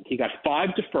happened. He got 5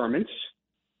 deferments.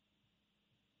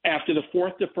 After the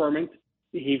 4th deferment,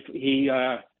 he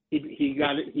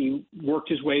worked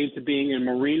his way into being in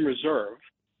Marine Reserve.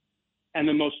 And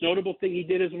the most notable thing he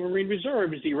did as a Marine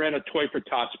Reserve is he ran a Toy for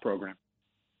Tots program.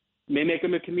 It may make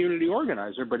him a community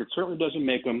organizer, but it certainly doesn't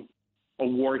make him a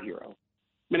war hero.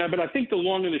 But I think the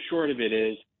long and the short of it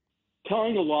is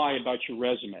telling a lie about your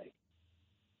resume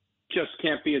just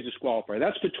can't be a disqualifier.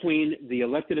 That's between the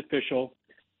elected official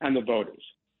and the voters.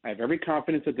 I have every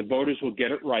confidence that the voters will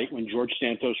get it right when George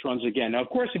Santos runs again. Now, of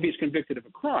course, if he's convicted of a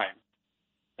crime,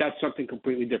 that's something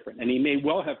completely different. And he may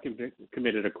well have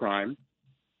committed a crime,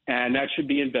 and that should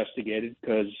be investigated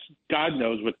because God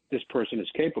knows what this person is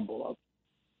capable of.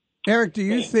 Eric, do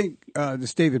you think, this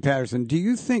is David Patterson, do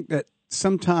you think that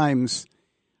sometimes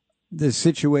the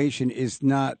situation is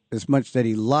not as much that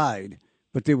he lied,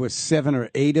 but there were 7 or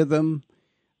 8 of them,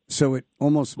 so it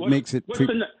almost makes it...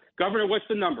 Governor, what's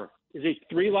the number? Is it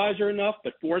 3 lies are enough,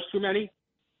 but 4 is too many?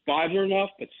 5 are enough,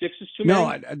 but 6 is too many? No,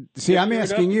 I'm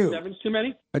asking you. 7's too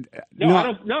many? No, I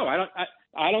don't know.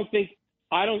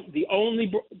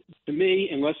 To me,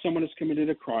 unless someone has committed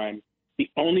a crime, the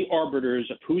only arbiters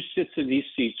of who sits in these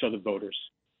seats are the voters.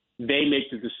 They make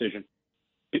the decision.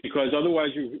 Because otherwise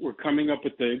we're coming up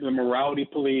with the morality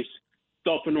police,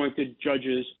 self-anointed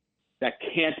judges. That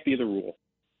can't be the rule.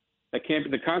 That can't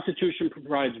be. The Constitution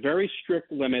provides very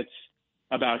strict limits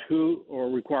about who, or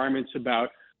requirements about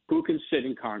who can sit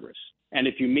in Congress. And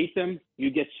if you meet them, you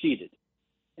get seated.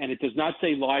 And it does not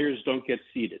say liars don't get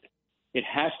seated. It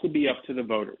has to be up to the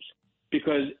voters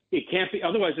because it can't be.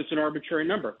 Otherwise, it's an arbitrary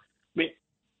number. I mean,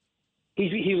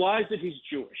 he lies that he's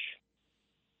Jewish.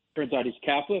 Turns out he's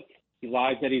Catholic. He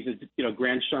lies that he's a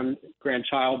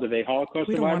grandchild of a Holocaust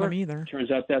survivor. We don't want him either.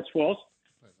 Turns out that's false.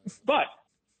 But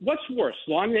what's worse,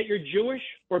 lying that you're Jewish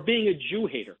or being a Jew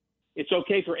hater? It's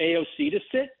okay for AOC to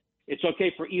sit. It's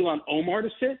okay for Ilhan Omar to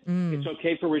sit. It's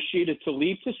okay for Rashida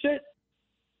Tlaib to sit.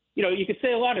 You could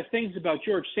say a lot of things about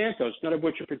George Santos, none of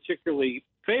which are particularly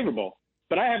favorable,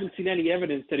 but I haven't seen any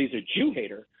evidence that he's a Jew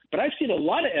hater. But I've seen a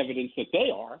lot of evidence that they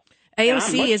are.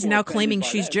 AOC is now claiming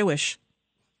she's Jewish.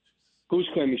 Who's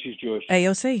claiming she's Jewish?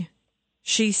 AOC.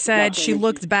 She said she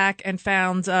looked back and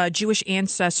found Jewish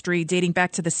ancestry dating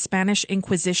back to the Spanish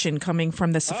Inquisition coming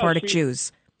from the Sephardic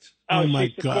Jews. Oh, my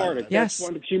she's God. Sephardic. Yes.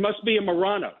 That's she must be a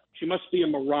Marana. She must be a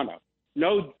Marana.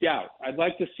 No doubt. I'd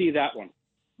like to see that one.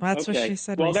 That's what she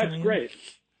said Well, recently. that's great.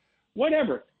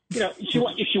 Whatever. If she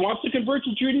wants to convert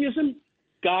to Judaism,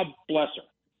 God bless her.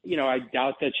 I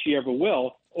doubt that she ever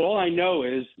will. All I know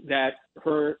is that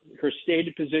her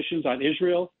stated positions on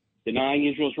Israel, denying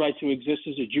Israel's right to exist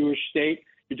as a Jewish state,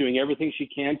 you're doing everything she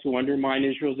can to undermine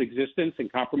Israel's existence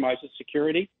and compromise its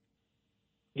security.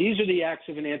 These are the acts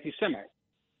of an anti-Semite.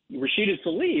 Rashida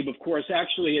Tlaib, of course,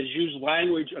 actually has used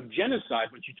language of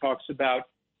genocide when she talks about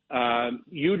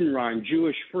Judenrein,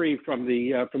 Jewish free from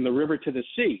the river to the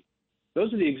sea.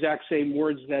 Those are the exact same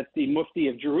words that the Mufti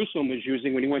of Jerusalem was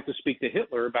using when he went to speak to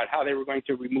Hitler about how they were going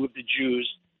to remove the Jews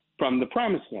from the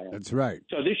Promised Land. That's right.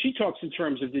 So she talks in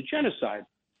terms of the genocide.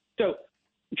 So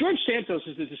George Santos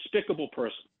is a despicable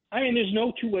person. I mean, there's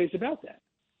no two ways about that.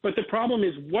 But the problem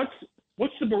is,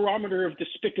 what's the barometer of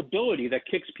despicability that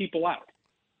kicks people out?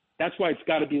 That's why it's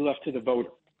got to be left to the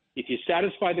voter. If you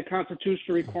satisfy the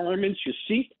constitutional requirements, you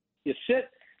sit,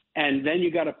 and then you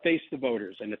got to face the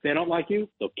voters. And if they don't like you,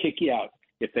 they'll kick you out.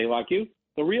 If they like you,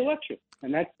 they'll reelect you.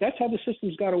 And that's how the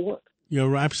system's got to work.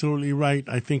 You're absolutely right.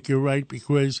 I think you're right,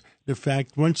 because the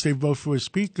fact once they vote for a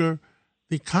speaker,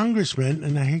 the congressmen,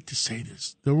 and I hate to say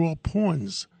this, they're all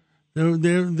pawns. They're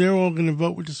all going to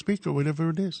vote with the speaker, whatever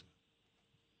it is.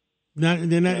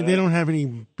 They don't have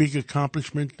any big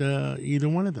accomplishment, either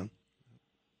one of them.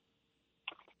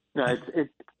 Right.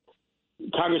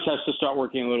 Congress has to start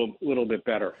working a little bit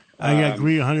better. I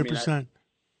agree 100%.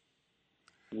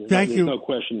 Thank you. No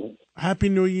question. Happy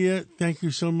New Year. Thank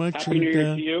you so much. Happy New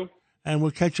Year to you. And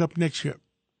we'll catch up next year.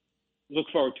 Look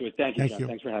forward to it. Thank you, Thank John. you.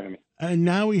 Thanks for having me. And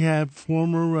now we have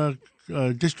former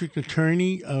district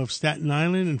attorney of Staten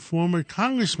Island and former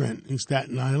congressman in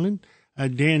Staten Island,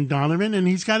 Dan Donovan, and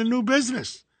he's got a new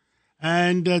business.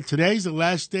 And today's the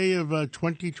last day of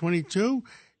 2022.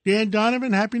 Dan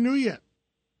Donovan, Happy New Year.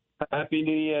 Happy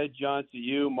New Year, John, to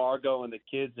you, Margot, and the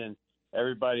kids, and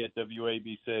everybody at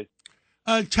WABC.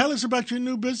 Tell us about your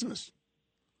new business.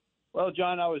 Well,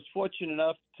 John, I was fortunate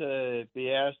enough to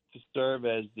be asked to serve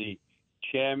as the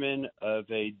chairman of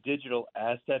a digital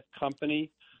asset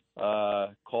company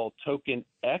called Token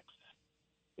X.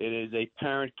 It is a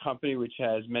parent company which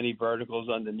has many verticals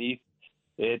underneath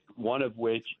it, one of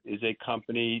which is a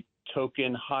company,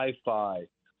 Token Hi-Fi,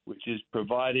 which is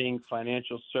providing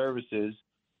financial services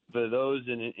for those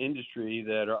in an industry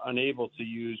that are unable to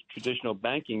use traditional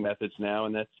banking methods now,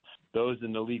 and that's those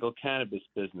in the legal cannabis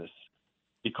business.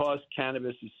 Because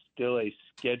cannabis is still a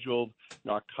scheduled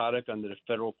narcotic under the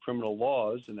federal criminal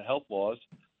laws and the health laws,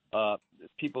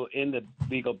 people in the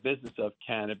legal business of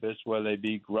cannabis, whether they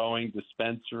be growing,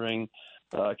 dispensing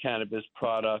cannabis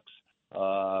products,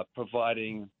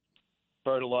 providing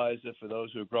fertilizer for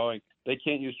those who are growing, they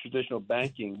can't use traditional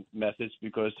banking methods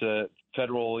because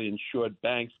federally insured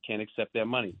banks can't accept their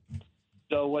money.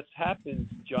 So what's happened,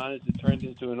 John, is it turned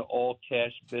into an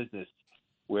all-cash business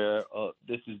where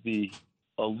this is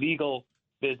a legal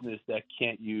business that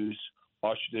can't use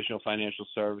our traditional financial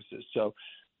services. So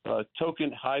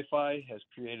Token Hi-Fi has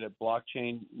created a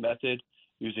blockchain method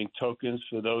using tokens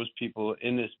for those people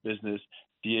in this business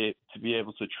to be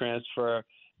able to transfer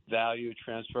value,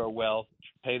 transfer wealth,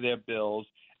 pay their bills,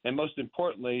 and most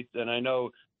importantly, and I know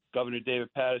Governor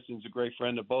David Paterson's a great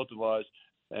friend of both of us,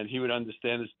 and he would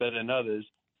understand this better than others,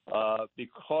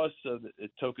 because of the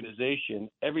tokenization,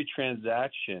 every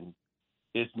transaction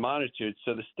is monitored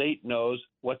so the state knows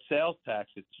what sales tax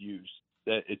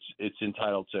that it's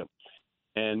entitled to.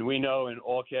 And we know in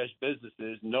all cash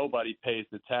businesses, nobody pays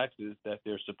the taxes that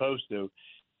they're supposed to.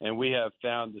 And we have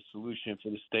found the solution for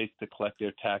the states to collect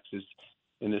their taxes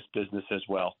in this business as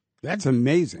well. That's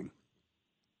amazing.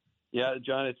 Yeah,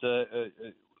 John, it's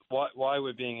why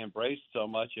we're being embraced so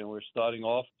much, and we're starting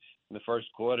off in the first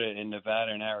quarter in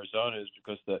Nevada and Arizona is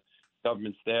because the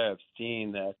governments there have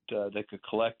seen that they could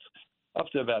collect up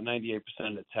to about 98%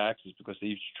 of the taxes because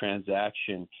each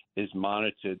transaction is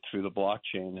monitored through the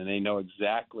blockchain, and they know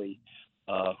exactly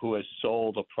who has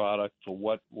sold a product for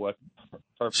what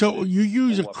purpose. So you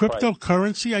use a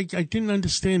cryptocurrency? I didn't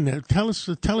understand that. Tell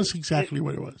us exactly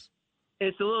what it was.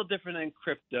 It's a little different than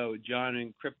crypto, John.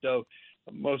 In crypto,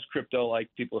 most crypto, like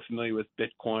people are familiar with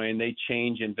Bitcoin, they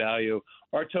change in value.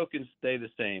 Our tokens stay the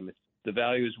same. The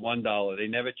value is $1. They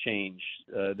never change.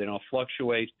 They don't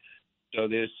fluctuate. So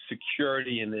there's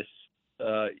security in this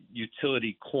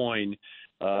utility coin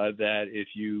that if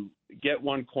you get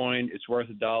one coin, it's worth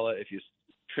 $1. If you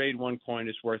trade one coin,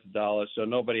 it's worth $1. So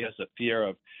nobody has a fear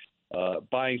of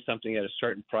buying something at a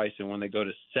certain price, and when they go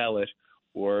to sell it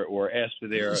or ask for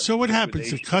their So what happens?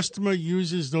 The liquidation- customer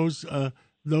uses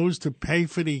those to pay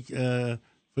for the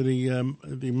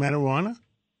marijuana.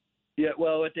 Yeah,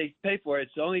 well, what they pay for,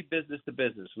 it's only business to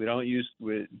business. We don't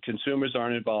consumers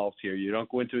aren't involved here. You don't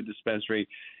go into a dispensary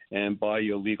and buy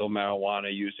your legal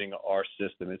marijuana using our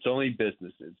system. It's only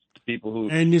businesses, people who.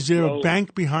 And is there a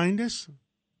bank behind this?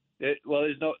 There's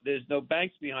no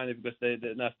banks behind it because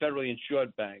they're not federally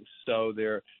insured banks. So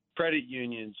they're credit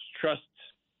unions, trusts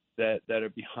that are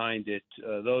behind it.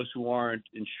 Those who aren't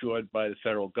insured by the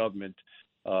federal government.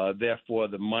 Therefore,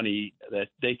 the money that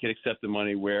they can accept the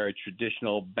money where a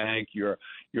traditional bank, your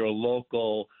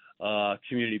local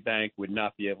community bank, would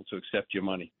not be able to accept your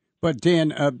money. But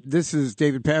Dan, this is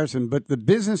David Patterson. But the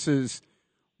businesses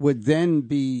would then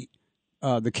be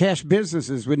the cash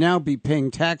businesses would now be paying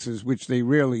taxes, which they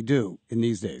rarely do in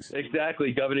these days.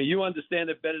 Exactly, Governor. You understand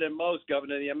it better than most,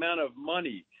 Governor. The amount of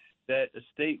money that a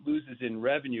state loses in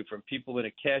revenue from people in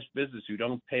a cash business who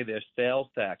don't pay their sales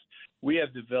tax. We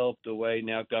have developed a way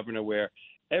now, Governor, where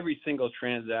every single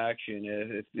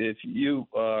transaction, if you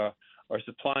are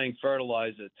supplying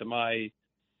fertilizer to my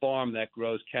farm that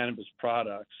grows cannabis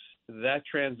products, that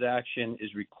transaction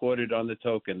is recorded on the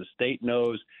token. The state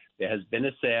knows there has been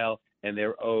a sale and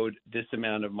they're owed this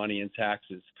amount of money in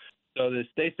taxes. So the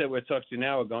states that we're talking to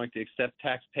now are going to accept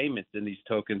tax payments in these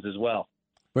tokens as well.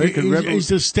 Is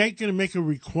the state going to make a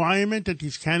requirement that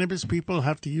these cannabis people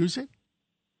have to use it?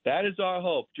 That is our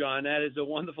hope, John. That is a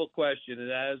wonderful question, and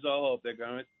that is our hope. They're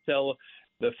going to tell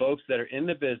the folks that are in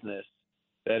the business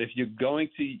that if you're going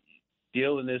to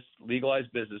deal in this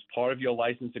legalized business, part of your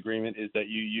license agreement is that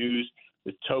you use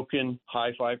the token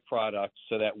Hi-Fi product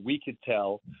so that we could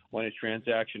tell when a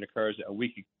transaction occurs and we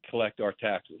could collect our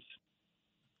taxes.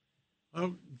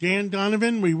 Dan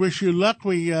Donovan, we wish you luck.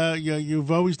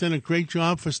 You've always done a great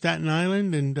job for Staten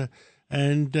Island,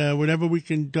 and whatever we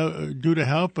can do to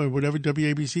help, or whatever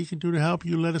WABC can do to help,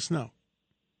 you let us know.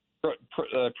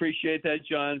 Appreciate that,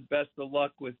 John. Best of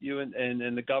luck with you and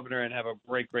the governor, and have a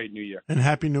great New Year. And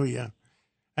Happy New Year.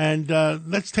 And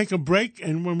let's take a break,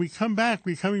 and when we come back,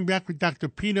 we're coming back with Dr.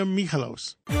 Peter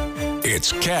Michalos.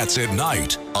 It's Cats at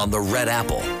Night on the Red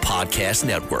Apple Podcast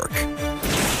Network.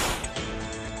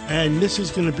 And this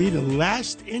is going to be the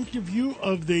last interview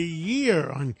of the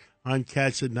year on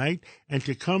Cats at Night. And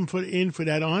to come in for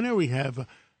that honor, we have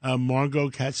Margot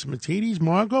Catsimatidis.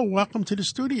 Margot, welcome to the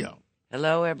studio.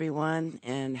 Hello, everyone,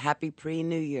 and happy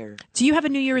pre-New Year. Do you have a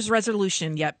New Year's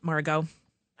resolution yet, Margot?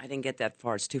 I didn't get that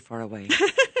far. It's too far away.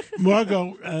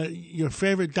 Margot, your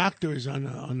favorite doctor is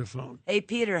on the phone. Hey,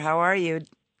 Peter, how are you?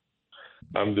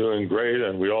 I'm doing great,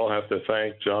 and we all have to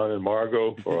thank John and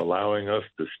Margot for allowing us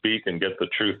to speak and get the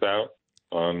truth out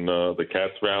on the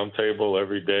Cats Roundtable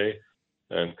every day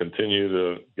and continue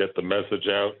to get the message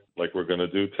out like we're going to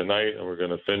do tonight. And we're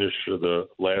going to finish the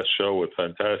last show with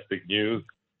fantastic news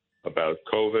about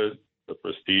COVID. The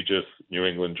prestigious New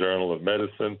England Journal of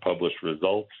Medicine published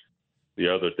results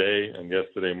the other day, and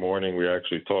yesterday morning we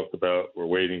actually talked about we're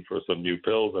waiting for some new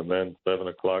pills, and then 7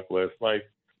 o'clock last night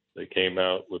they came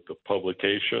out with the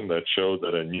publication that showed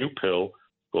that a new pill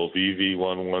called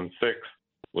VV116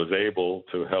 was able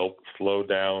to help slow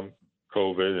down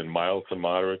COVID in mild to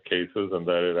moderate cases, and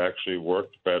that it actually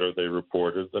worked better, they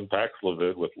reported, than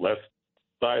Paxlovid with less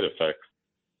side effects.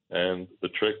 And the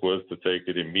trick was to take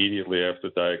it immediately after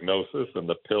diagnosis, and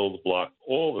the pills block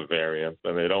all the variants,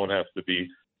 and they don't have to be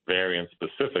variant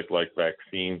specific like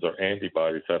vaccines or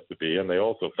antibodies have to be. And they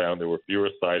also found there were fewer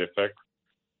side effects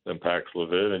than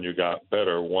Paxlovid, and you got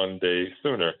better 1 day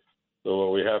sooner. So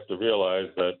what we have to realize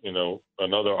that,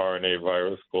 another RNA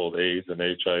virus called AIDS and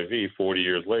HIV, 40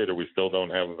 years later, we still don't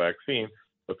have a vaccine.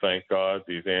 But thank God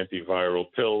these antiviral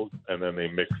pills, and then they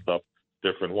mixed up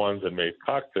different ones and made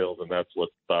cocktails, and that's what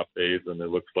stopped AIDS. And it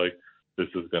looks like this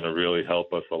is going to really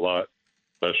help us a lot,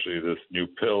 especially this new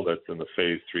pill that's in the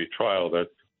phase 3 trial. That's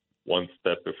one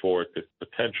step before it could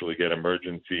potentially get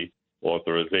emergency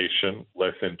authorization,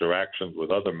 less interactions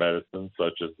with other medicines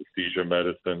such as the seizure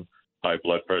medicine, high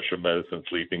blood pressure medicine,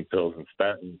 sleeping pills, and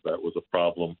statins. That was a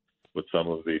problem with some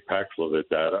of the Paxlovid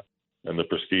data. And the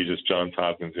prestigious Johns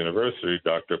Hopkins University,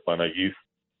 Dr. Panagis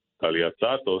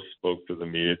Kaliatsatos, spoke to the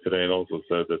media today and also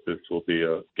said that this will be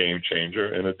a game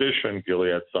changer. In addition,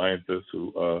 Gilead scientists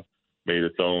who made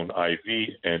its own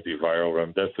IV antiviral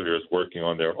remdesivir is working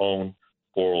on their own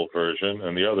oral version.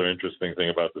 And the other interesting thing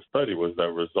about the study was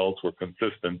that results were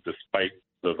consistent despite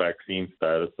the vaccine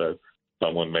status that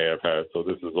someone may have had. So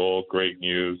this is all great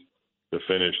news to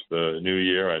finish the new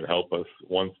year and help us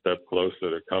one step closer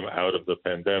to come out of the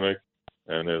pandemic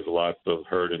and there's lots of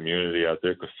herd immunity out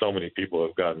there because so many people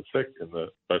have gotten sick,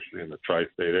 especially in the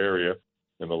tri-state area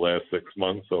in the last 6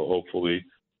 months. So hopefully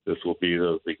this will be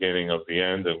the beginning of the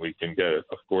end, and we can get it.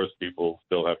 Of course, people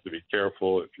still have to be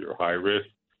careful. If you're high risk,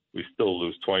 we still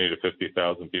lose 20 to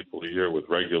 50,000 people a year with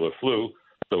regular flu,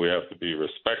 so we have to be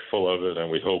respectful of it,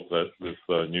 and we hope that this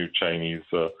new Chinese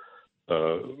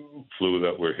flu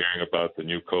that we're hearing about, the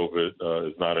new COVID,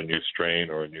 is not a new strain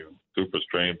or a new super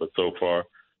strain, but so far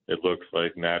it looks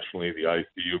like nationally the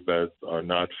ICU beds are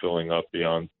not filling up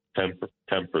beyond 10%,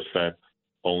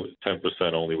 only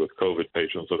 10% only with COVID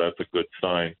patients. So that's a good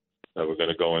sign that we're going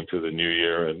to go into the new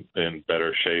year in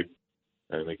better shape.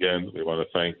 And again, we want to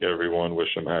thank everyone,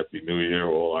 wish them Happy New Year,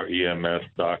 all our EMS,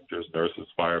 doctors, nurses,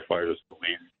 firefighters,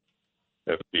 police,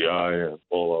 FBI, and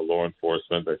all our law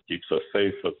enforcement that keeps us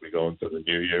safe as we go into the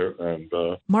new year. And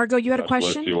Margot, you had a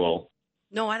question? God bless you all.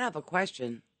 No, I don't have a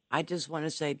question. I just want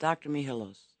to say, Dr.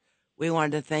 Mihalos, we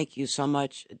wanted to thank you so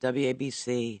much at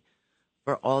WABC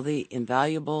for all the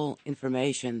invaluable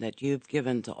information that you've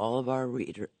given to all of our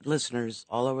listeners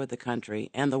all over the country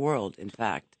and the world, in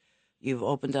fact. You've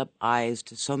opened up eyes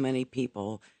to so many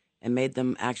people and made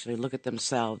them actually look at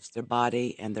themselves, their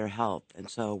body, and their health. And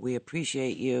so we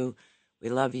appreciate you, we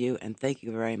love you, and thank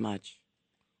you very much.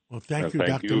 Well, thank you,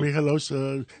 Dr.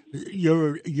 Mihalos.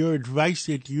 Your advice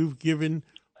that you've given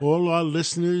all our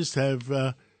listeners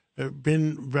have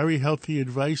been very healthy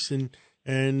advice,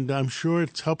 and I'm sure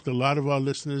it's helped a lot of our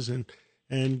listeners,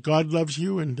 and God loves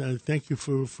you, and thank you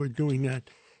for doing that.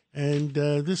 And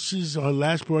this is our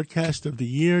last broadcast of the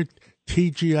year,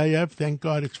 TGIF. Thank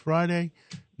God it's Friday.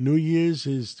 New Year's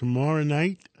is tomorrow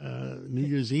night, New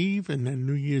Year's Eve, and then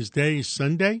New Year's Day is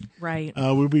Sunday. Right.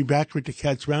 We'll be back with the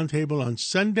Cats Roundtable on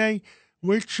Sunday,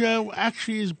 which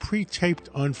actually is pre-taped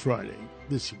on Friday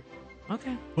this year.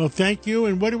 Okay. Well, thank you.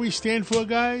 And what do we stand for,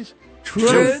 guys?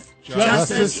 Truth,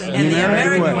 justice, and the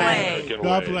American way.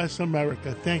 God bless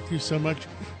America. Thank you so much.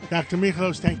 Dr.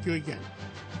 Mihalos, thank you again.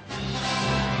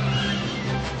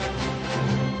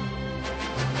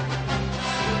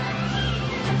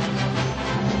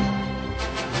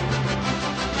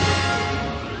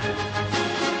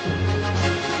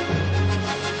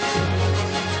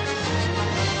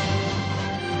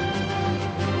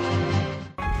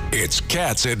 It's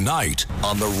Cats at Night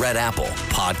on the Red Apple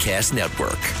Podcast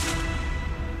Network.